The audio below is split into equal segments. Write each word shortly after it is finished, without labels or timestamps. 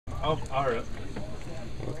I'll hurry up.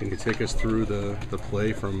 Well, can you take us through the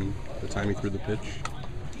play from the time he threw the pitch?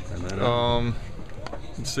 And then,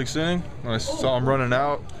 sixth inning, I saw him running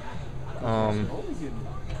out.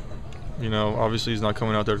 You know, obviously he's not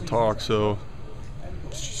coming out there to talk, so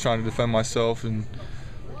just trying to defend myself and,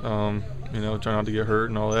 you know, try not to get hurt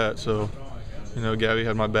and all that. So, you know, Gabby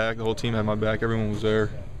had my back, the whole team had my back, everyone was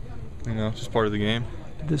there. You know, just part of the game.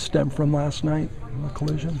 Did this stem from last night, the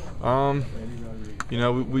collision? You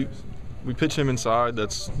know, we pitch him inside.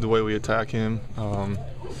 That's the way we attack him. You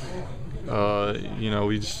know,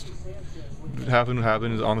 we just happened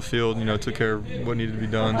on the field. You know, took care of what needed to be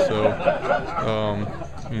done. So,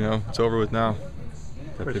 you know, it's over with now.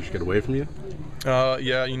 Did that pitch get away from you?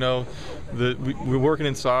 Yeah, you know, we're working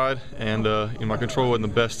inside, and you know, my control wasn't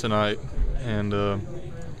the best tonight, and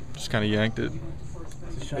just kind of yanked it.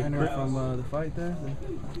 Shiner from the fight there?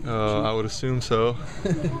 I would assume so.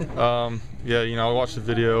 Yeah, you know, I watched the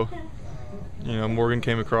video. You know, Morgan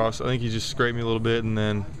came across. I think he just scraped me a little bit, and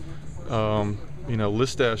then, you know,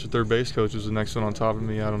 Listash, the third base coach, was the next one on top of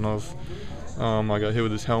me. I don't know if I got hit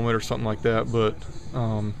with his helmet or something like that, but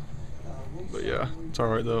yeah, it's all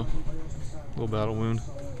right though. Little battle wound.